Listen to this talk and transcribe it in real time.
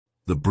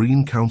The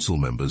Breen Council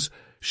members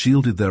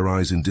shielded their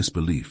eyes in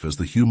disbelief as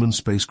the human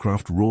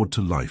spacecraft roared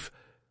to life,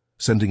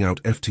 sending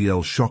out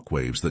FTL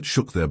shockwaves that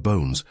shook their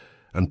bones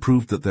and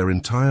proved that their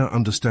entire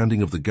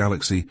understanding of the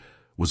galaxy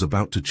was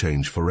about to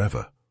change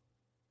forever.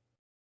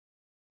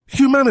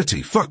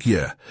 "Humanity, fuck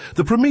yeah!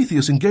 The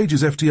Prometheus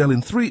engages FTL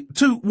in 3,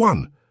 2,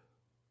 1!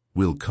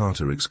 Will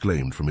Carter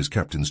exclaimed from his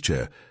captain's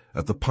chair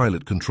at the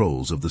pilot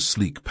controls of the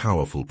sleek,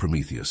 powerful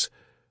Prometheus.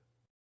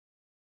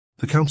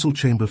 The council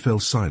chamber fell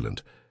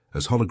silent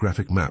as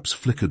holographic maps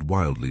flickered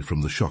wildly from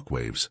the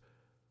shockwaves.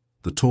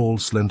 The tall,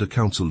 slender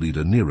council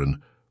leader,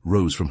 Niran,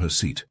 rose from her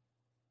seat.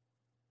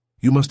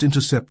 "You must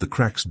intercept the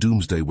Crack's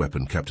doomsday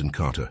weapon, Captain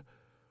Carter.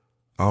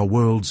 Our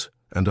worlds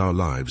and our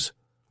lives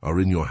are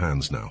in your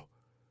hands now.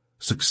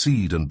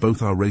 Succeed and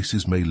both our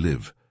races may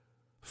live.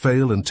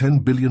 Fail and 10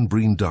 billion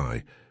Breen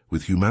die,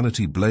 with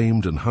humanity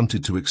blamed and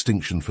hunted to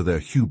extinction for their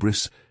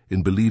hubris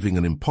in believing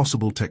an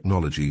impossible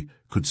technology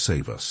could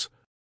save us."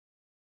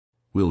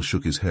 Will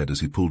shook his head as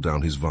he pulled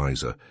down his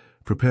visor,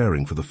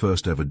 preparing for the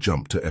first-ever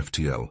jump to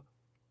FTL.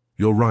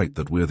 "You're right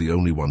that we're the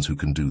only ones who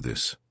can do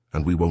this,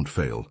 and we won't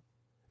fail.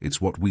 It's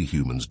what we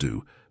humans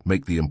do,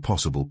 make the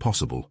impossible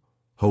possible.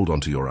 Hold on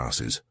to your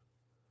asses."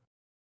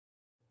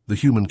 The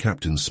human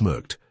captain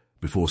smirked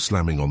before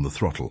slamming on the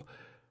throttle,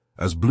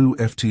 as blue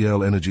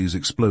FTL energies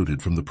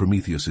exploded from the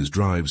Prometheus's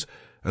drives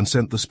and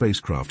sent the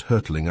spacecraft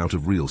hurtling out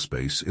of real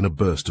space in a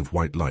burst of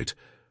white light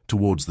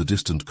towards the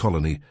distant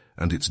colony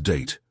and its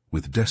date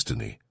with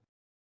destiny.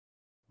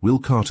 Will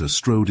Carter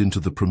strode into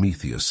the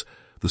Prometheus,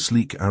 the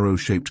sleek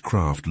arrow-shaped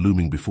craft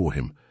looming before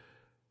him.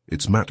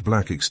 Its matte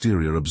black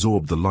exterior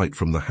absorbed the light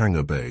from the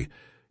hangar bay,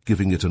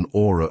 giving it an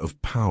aura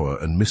of power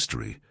and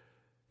mystery.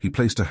 He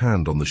placed a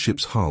hand on the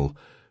ship's hull,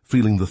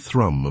 feeling the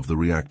thrum of the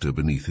reactor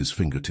beneath his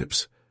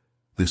fingertips.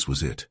 This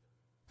was it,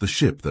 the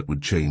ship that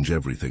would change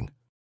everything.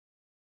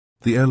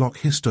 The airlock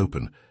hissed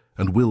open,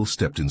 and Will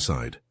stepped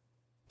inside.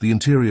 The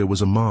interior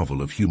was a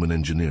marvel of human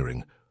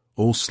engineering,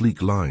 all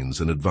sleek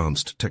lines and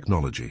advanced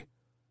technology.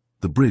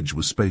 The bridge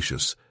was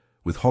spacious,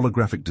 with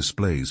holographic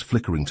displays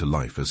flickering to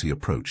life as he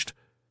approached.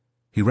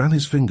 He ran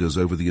his fingers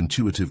over the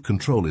intuitive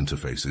control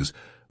interfaces,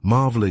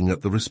 marveling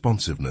at the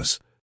responsiveness.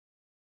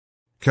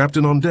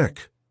 "Captain on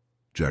deck!"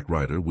 Jack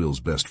Ryder, Will's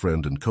best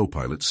friend and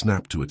co-pilot,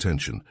 snapped to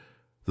attention.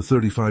 The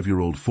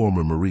 35-year-old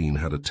former Marine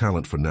had a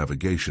talent for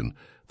navigation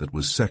that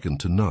was second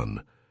to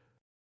none.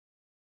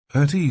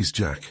 "At ease,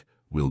 Jack,"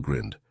 Will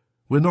grinned.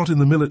 "We're not in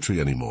the military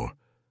anymore."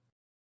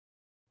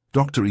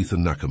 Dr.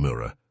 Ethan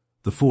Nakamura,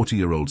 the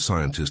 40-year-old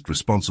scientist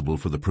responsible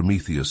for the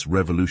Prometheus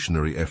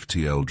revolutionary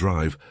FTL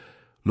drive,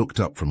 looked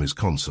up from his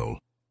console.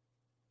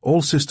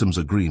 "All systems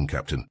are green,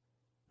 Captain.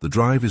 The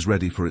drive is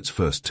ready for its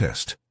first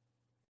test."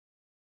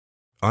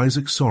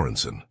 Isaac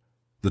Sorensen,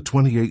 the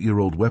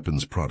 28-year-old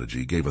weapons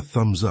prodigy, gave a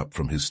thumbs up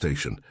from his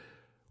station.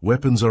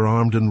 "Weapons are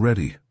armed and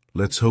ready.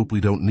 Let's hope we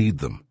don't need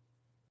them."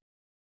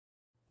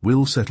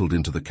 Will settled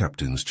into the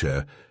captain's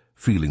chair,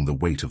 feeling the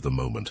weight of the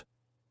moment.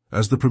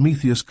 As the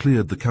Prometheus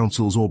cleared the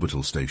Council's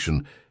orbital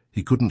station,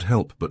 he couldn't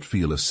help but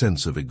feel a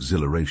sense of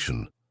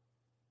exhilaration.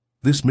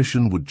 This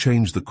mission would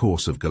change the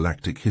course of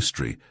galactic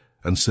history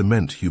and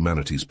cement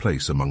humanity's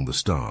place among the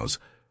stars.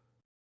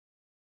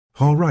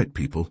 "All right,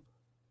 people.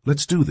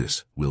 Let's do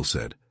this," Will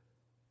said.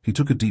 He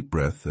took a deep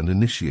breath and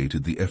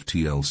initiated the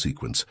FTL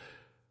sequence.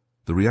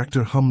 The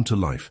reactor hummed to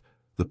life,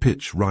 the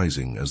pitch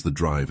rising as the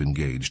drive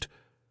engaged.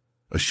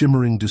 A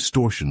shimmering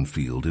distortion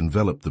field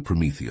enveloped the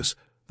Prometheus,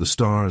 the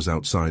stars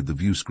outside the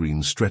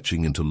viewscreen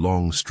stretching into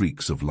long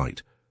streaks of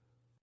light.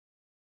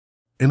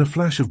 In a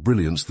flash of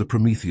brilliance, the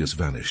Prometheus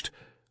vanished,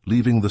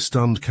 leaving the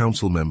stunned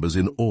council members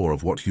in awe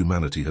of what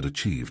humanity had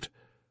achieved.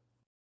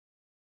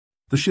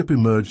 The ship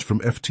emerged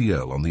from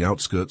FTL on the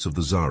outskirts of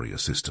the Zarya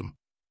system.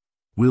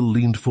 Will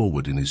leaned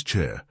forward in his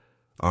chair,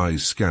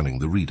 eyes scanning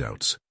the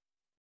readouts.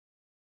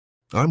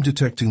 "I'm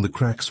detecting the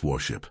Crack's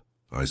warship,"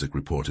 Isaac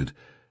reported,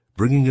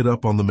 bringing it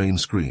up on the main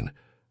screen.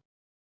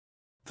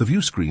 The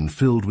viewscreen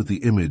filled with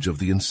the image of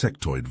the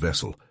insectoid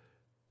vessel.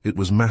 It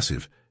was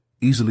massive,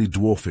 easily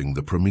dwarfing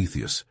the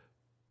Prometheus.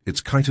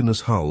 Its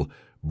chitinous hull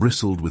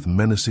bristled with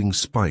menacing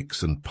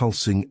spikes and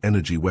pulsing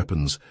energy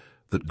weapons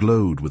that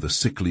glowed with a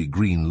sickly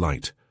green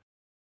light.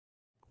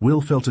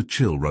 Will felt a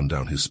chill run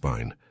down his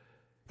spine.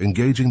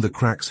 Engaging the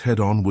Cracks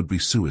head-on would be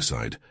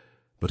suicide,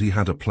 but he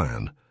had a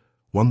plan,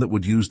 one that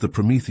would use the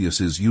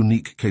Prometheus's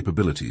unique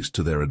capabilities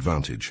to their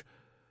advantage.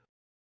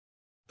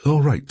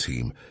 "All right,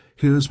 team,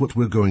 here's what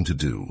we're going to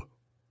do."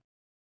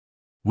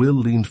 Will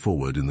leaned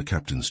forward in the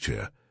captain's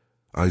chair.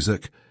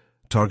 "Isaac,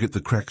 target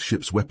the Crack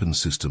ship's weapons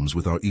systems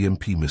with our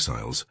EMP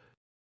missiles."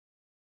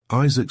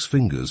 Isaac's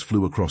fingers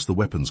flew across the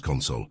weapons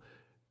console.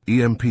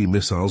 "EMP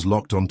missiles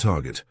locked on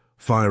target.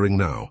 Firing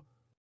now."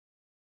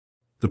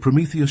 The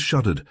Prometheus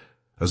shuddered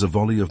as a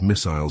volley of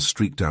missiles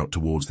streaked out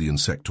towards the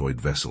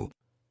insectoid vessel.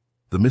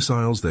 The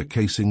missiles, their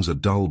casings a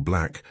dull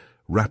black,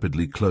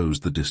 rapidly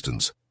closed the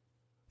distance.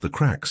 The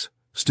Cracks,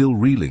 still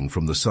reeling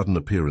from the sudden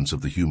appearance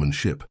of the human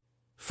ship,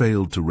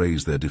 failed to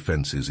raise their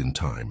defenses in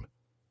time.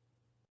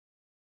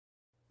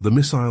 The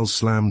missiles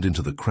slammed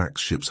into the Krax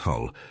ship's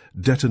hull,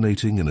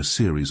 detonating in a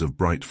series of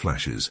bright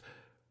flashes.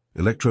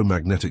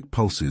 Electromagnetic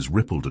pulses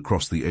rippled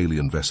across the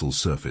alien vessel's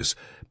surface,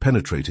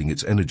 penetrating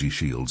its energy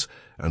shields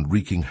and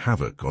wreaking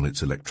havoc on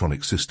its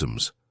electronic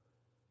systems.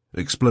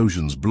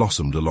 Explosions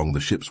blossomed along the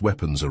ship's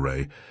weapons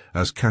array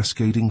as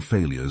cascading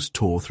failures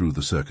tore through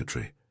the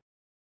circuitry.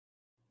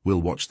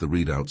 Will watched the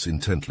readouts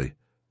intently.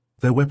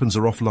 Their weapons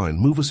are offline.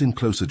 Move us in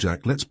closer,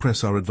 Jack. Let's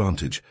press our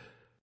advantage.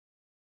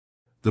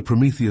 The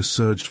Prometheus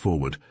surged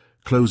forward,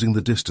 closing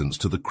the distance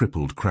to the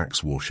crippled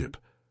Krax warship.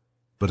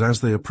 But as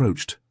they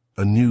approached,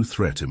 a new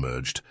threat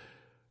emerged.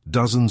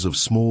 Dozens of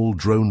small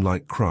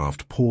drone-like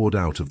craft poured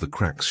out of the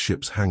Krax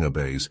ship's hangar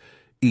bays,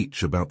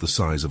 each about the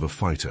size of a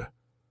fighter.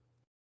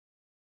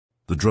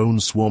 The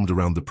drones swarmed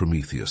around the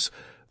Prometheus,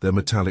 their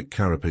metallic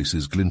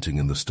carapaces glinting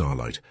in the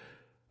starlight.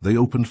 They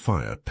opened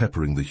fire,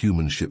 peppering the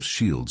human ship's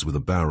shields with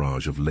a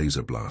barrage of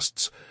laser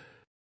blasts.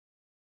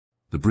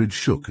 The bridge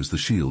shook as the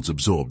shields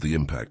absorbed the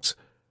impacts.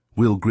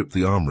 Will gripped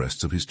the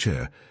armrests of his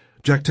chair.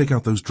 Jack, take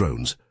out those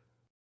drones.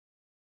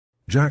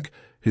 Jack,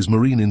 his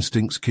marine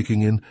instincts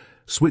kicking in,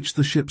 switched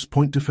the ship's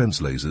point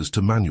defense lasers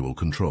to manual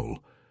control.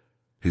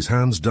 His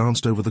hands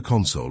danced over the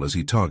console as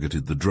he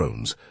targeted the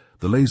drones,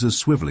 the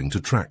lasers swiveling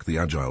to track the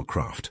agile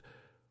craft.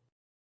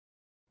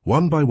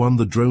 One by one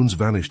the drones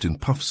vanished in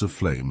puffs of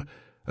flame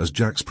as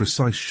Jack's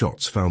precise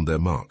shots found their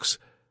marks.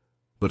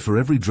 But for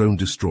every drone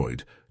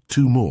destroyed,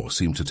 2 more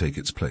seemed to take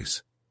its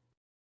place.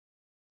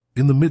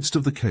 In the midst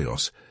of the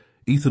chaos,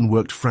 Ethan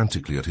worked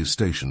frantically at his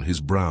station,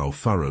 his brow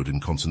furrowed in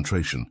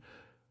concentration.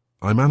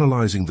 I'm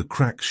analyzing the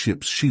Krax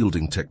ship's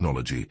shielding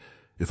technology.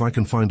 If I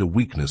can find a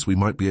weakness, we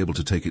might be able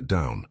to take it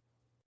down.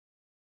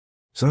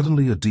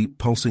 Suddenly, a deep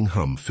pulsing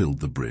hum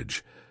filled the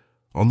bridge.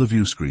 On the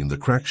view screen, the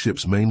Krax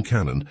ship's main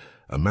cannon,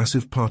 a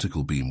massive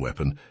particle beam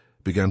weapon,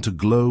 began to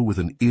glow with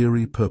an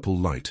eerie purple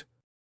light.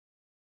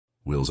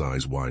 Will's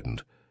eyes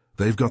widened.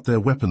 They've got their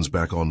weapons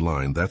back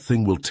online. That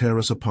thing will tear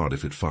us apart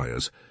if it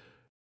fires.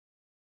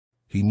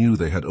 He knew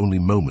they had only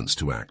moments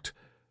to act.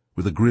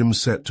 With a grim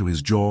set to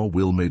his jaw,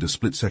 Will made a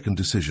split-second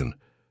decision.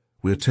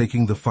 We're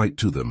taking the fight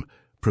to them.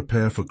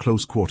 Prepare for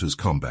close-quarters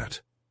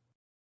combat.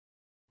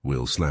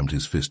 Will slammed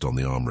his fist on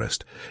the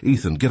armrest.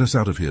 Ethan, get us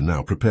out of here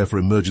now. Prepare for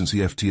emergency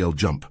FTL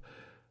jump.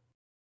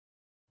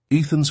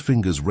 Ethan's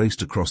fingers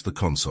raced across the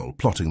console,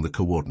 plotting the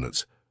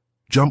coordinates.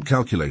 Jump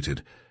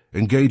calculated.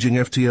 Engaging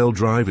FTL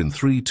drive in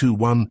 3, 2,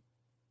 1.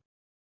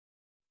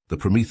 The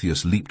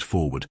Prometheus leaped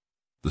forward,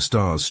 the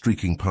stars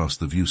streaking past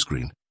the view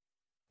screen.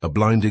 A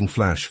blinding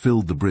flash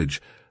filled the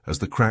bridge as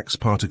the Krax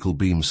particle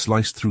beam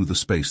sliced through the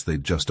space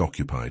they'd just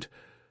occupied.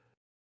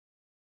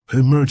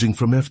 Emerging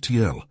from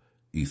FTL,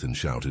 Ethan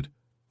shouted.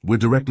 We're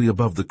directly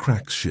above the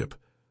Krax ship.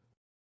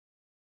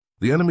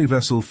 The enemy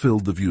vessel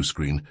filled the view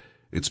screen,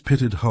 its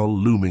pitted hull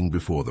looming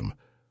before them.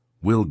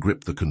 Will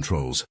gripped the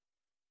controls.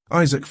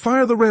 Isaac,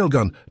 fire the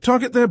railgun!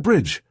 Target their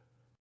bridge!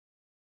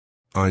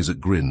 Isaac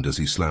grinned as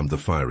he slammed the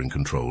firing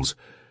controls.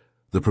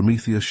 The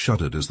Prometheus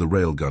shuddered as the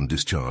railgun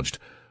discharged,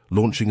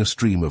 launching a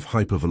stream of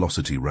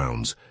hypervelocity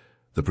rounds.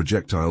 The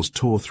projectiles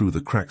tore through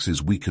the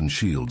Krax's weakened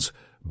shields,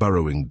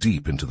 burrowing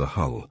deep into the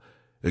hull.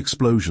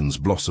 Explosions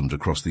blossomed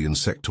across the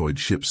insectoid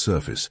ship's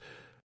surface.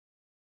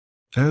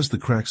 As the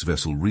Krax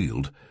vessel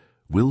reeled,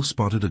 Will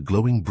spotted a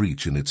glowing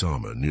breach in its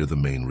armor near the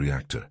main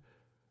reactor.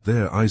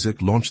 There,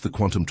 Isaac launched the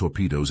quantum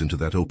torpedoes into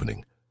that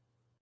opening.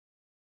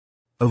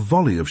 A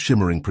volley of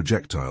shimmering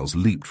projectiles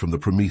leaped from the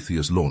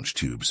Prometheus launch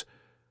tubes.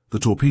 The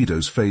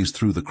torpedoes phased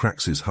through the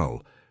Krax's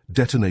hull,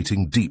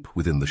 detonating deep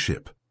within the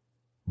ship.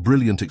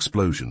 Brilliant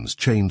explosions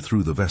chained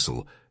through the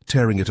vessel,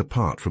 tearing it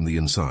apart from the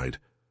inside.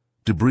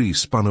 Debris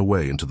spun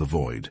away into the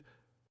void.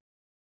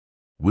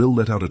 Will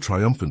let out a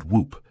triumphant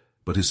whoop,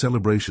 but his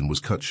celebration was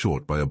cut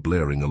short by a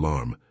blaring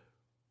alarm.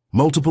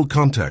 Multiple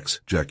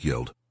contacts, Jack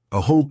yelled. A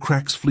whole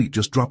Krax fleet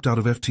just dropped out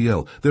of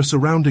FTL. They're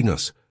surrounding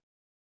us.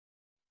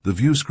 The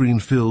view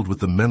screen filled with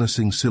the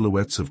menacing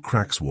silhouettes of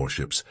Krax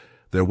warships,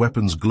 their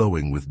weapons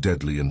glowing with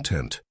deadly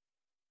intent.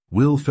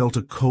 Will felt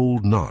a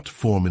cold knot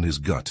form in his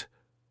gut.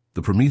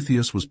 The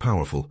Prometheus was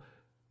powerful,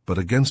 but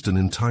against an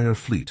entire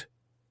fleet.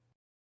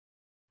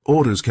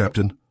 Orders,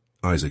 Captain,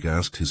 Isaac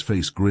asked, his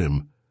face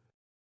grim.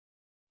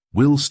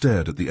 Will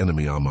stared at the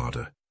enemy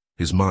armada,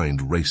 his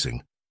mind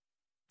racing.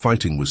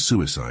 Fighting was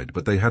suicide,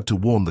 but they had to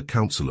warn the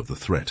Council of the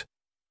threat.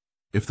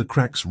 If the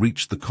Krax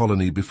reached the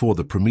colony before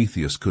the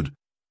Prometheus could...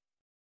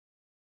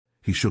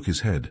 He shook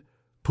his head,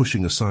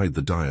 pushing aside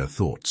the dire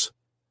thoughts.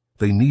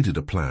 They needed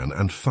a plan,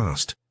 and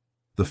fast.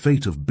 The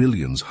fate of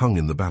billions hung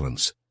in the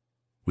balance.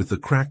 With the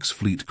Krax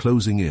fleet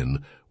closing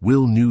in,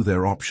 Will knew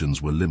their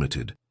options were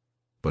limited.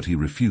 But he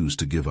refused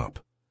to give up.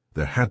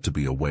 There had to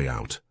be a way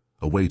out,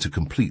 a way to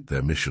complete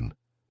their mission.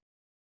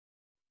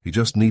 He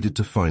just needed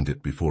to find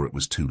it before it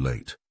was too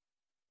late.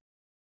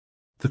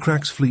 The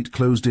Krax fleet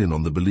closed in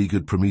on the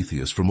beleaguered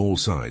Prometheus from all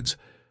sides,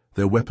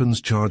 their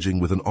weapons charging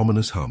with an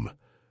ominous hum.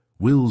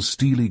 Will's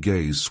steely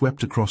gaze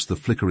swept across the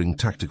flickering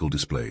tactical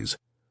displays,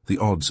 the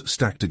odds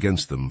stacked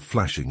against them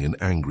flashing in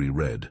angry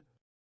red.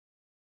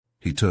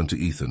 He turned to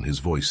Ethan, his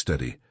voice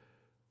steady.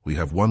 We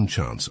have one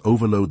chance.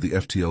 Overload the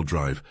FTL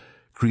drive.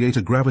 Create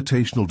a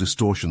gravitational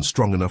distortion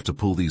strong enough to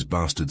pull these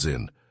bastards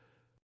in.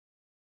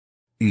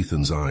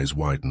 Ethan's eyes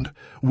widened.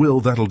 Will,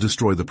 that'll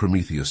destroy the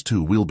Prometheus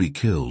too. We'll be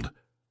killed.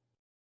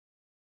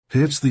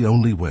 It's the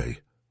only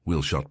way,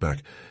 Will shot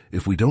back.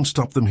 If we don't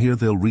stop them here,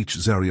 they'll reach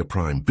Zaria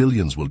Prime.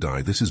 Billions will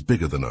die. This is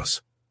bigger than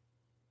us.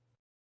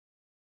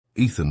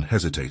 Ethan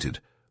hesitated,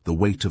 the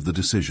weight of the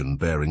decision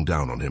bearing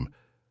down on him.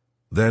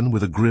 Then,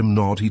 with a grim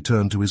nod, he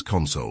turned to his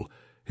console.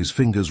 His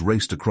fingers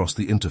raced across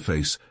the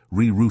interface,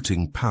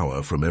 rerouting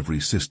power from every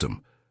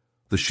system.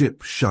 The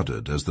ship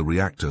shuddered as the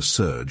reactor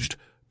surged,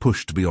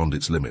 pushed beyond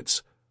its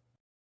limits.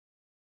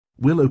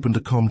 Will opened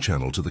a comm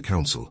channel to the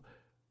Council.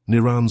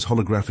 Niran's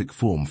holographic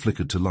form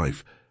flickered to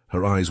life,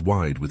 her eyes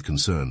wide with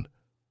concern.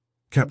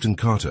 Captain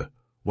Carter,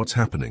 what's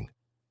happening?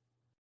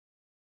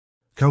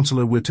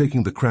 Counselor, we're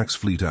taking the Cracks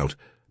fleet out,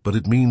 but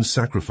it means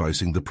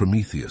sacrificing the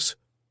Prometheus.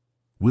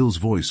 Will's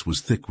voice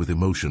was thick with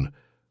emotion.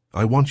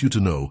 I want you to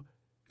know,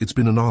 it's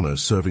been an honor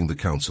serving the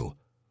Council.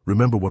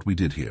 Remember what we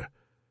did here.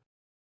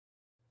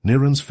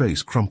 Niran's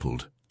face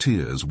crumpled,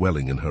 tears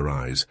welling in her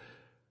eyes.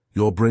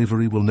 Your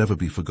bravery will never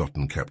be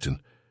forgotten,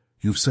 Captain.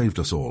 You've saved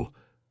us all.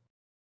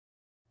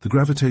 The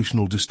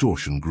gravitational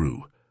distortion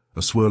grew,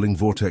 a swirling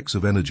vortex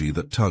of energy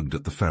that tugged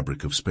at the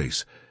fabric of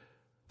space.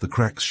 The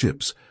Cracks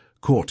ships,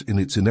 caught in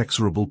its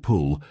inexorable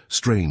pull,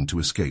 strained to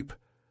escape.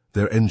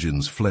 Their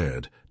engines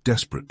flared,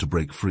 desperate to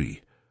break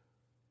free.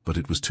 But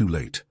it was too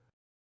late.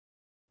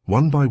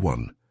 One by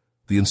one,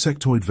 the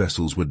insectoid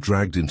vessels were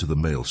dragged into the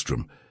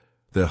maelstrom,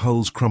 their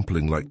hulls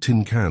crumpling like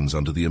tin cans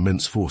under the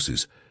immense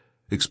forces.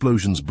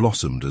 Explosions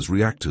blossomed as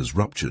reactors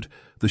ruptured,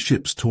 the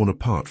ships torn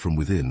apart from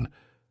within.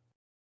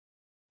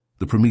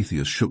 The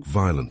Prometheus shook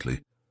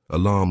violently,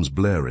 alarms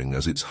blaring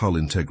as its hull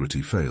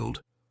integrity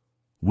failed.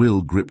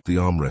 Will gripped the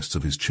armrests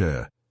of his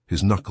chair,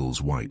 his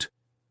knuckles white.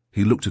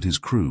 He looked at his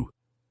crew,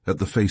 at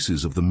the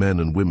faces of the men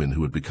and women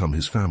who had become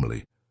his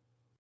family.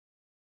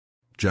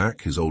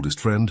 Jack, his oldest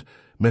friend,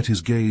 met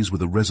his gaze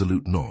with a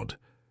resolute nod.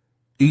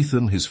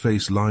 Ethan, his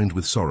face lined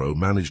with sorrow,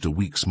 managed a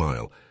weak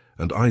smile,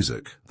 and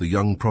Isaac, the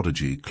young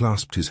prodigy,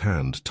 clasped his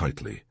hand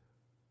tightly.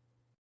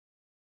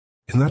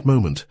 In that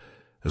moment,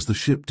 as the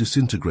ship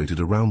disintegrated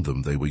around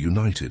them, they were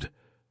united,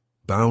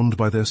 bound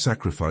by their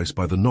sacrifice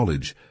by the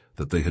knowledge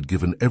that they had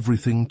given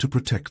everything to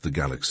protect the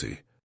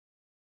galaxy.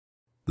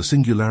 The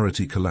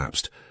singularity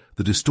collapsed,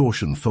 the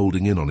distortion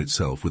folding in on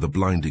itself with a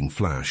blinding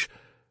flash,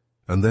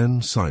 and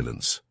then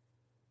silence.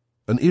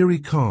 An eerie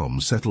calm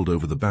settled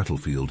over the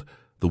battlefield,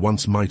 the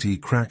once mighty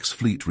Cracks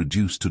fleet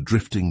reduced to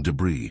drifting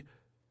debris.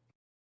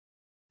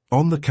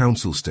 On the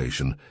Council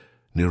station,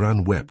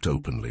 Niran wept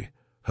openly,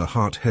 her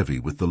heart heavy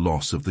with the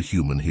loss of the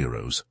human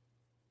heroes.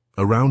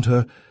 Around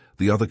her,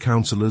 the other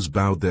councillors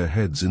bowed their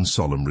heads in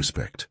solemn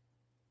respect.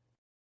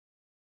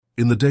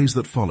 In the days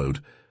that followed,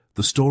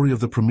 the story of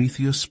the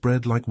Prometheus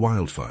spread like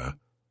wildfire.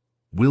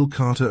 Will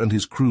Carter and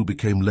his crew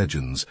became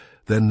legends,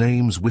 their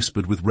names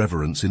whispered with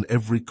reverence in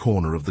every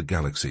corner of the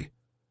galaxy.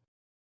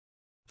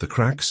 The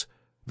Cracks,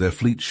 their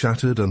fleet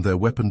shattered and their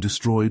weapon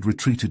destroyed,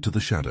 retreated to the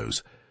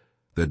shadows.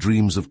 Their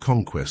dreams of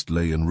conquest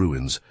lay in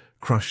ruins,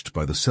 crushed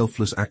by the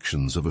selfless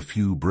actions of a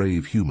few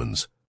brave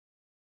humans.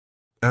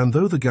 And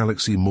though the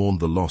galaxy mourned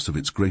the loss of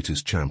its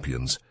greatest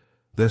champions,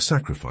 their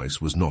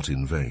sacrifice was not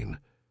in vain.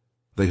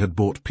 They had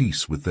bought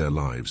peace with their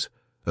lives,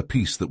 a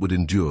peace that would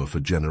endure for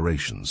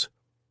generations.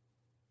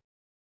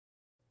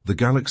 The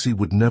galaxy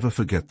would never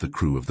forget the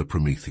crew of the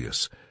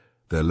Prometheus.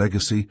 Their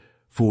legacy,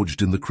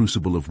 forged in the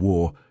crucible of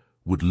war,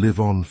 would live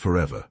on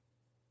forever,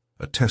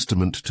 a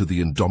testament to the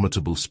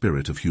indomitable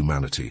spirit of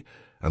humanity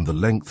and the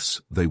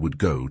lengths they would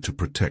go to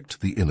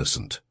protect the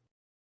innocent.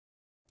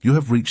 You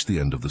have reached the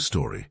end of the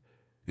story.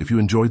 If you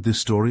enjoyed this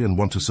story and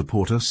want to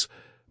support us,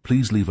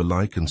 please leave a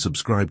like and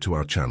subscribe to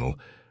our channel,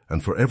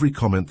 and for every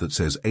comment that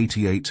says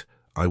 88,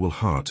 I will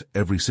heart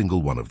every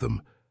single one of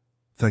them.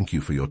 Thank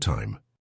you for your time.